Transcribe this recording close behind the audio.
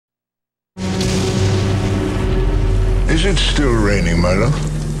Is it still raining, my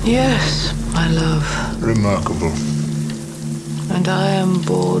love? Yes, my love. Remarkable. And I am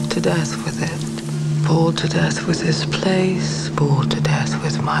bored to death with it. Bored to death with this place. Bored to death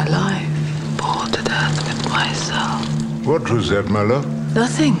with my life. Bored to death with myself. What was that, my love?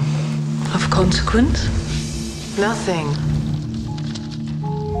 Nothing of consequence. Nothing.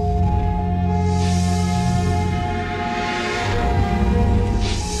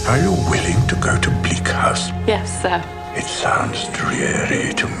 Are you willing to go to Bleak House? Yes, sir. It sounds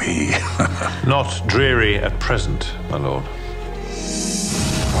dreary to me. Not dreary at present, my lord.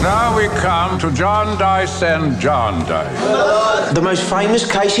 Now we come to John Dice and John Dice. The most famous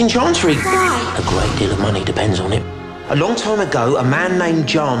case in Chancery. A great deal of money depends on it. A long time ago, a man named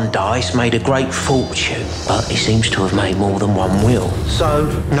John Dice made a great fortune, but he seems to have made more than one will.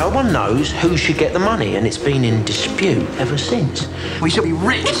 So no one knows who should get the money, and it's been in dispute ever since. We should be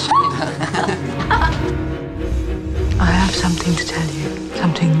rich. I have something to tell you.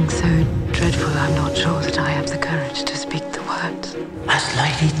 Something so dreadful I'm not sure that I have the courage to speak the words. That's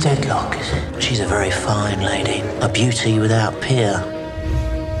Lady Deadlock, is it? She's a very fine lady. A beauty without peer.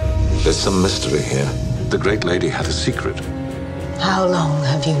 There's some mystery here. The great lady had a secret. How long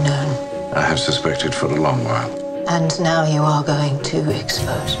have you known? I have suspected for a long while. And now you are going to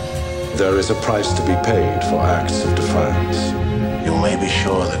expose me. There is a price to be paid for acts of defiance. You may be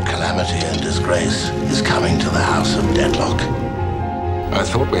sure that calamity and disgrace is coming to the House of Deadlock. I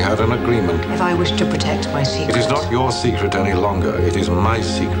thought we had an agreement. If I wish to protect my secret... It is not your secret any longer. It is my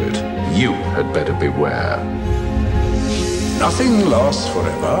secret. You had better beware. Nothing lasts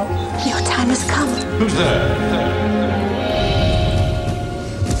forever. Your time has come. Who's there?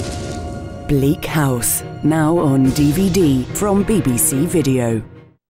 Bleak House, now on DVD from BBC Video.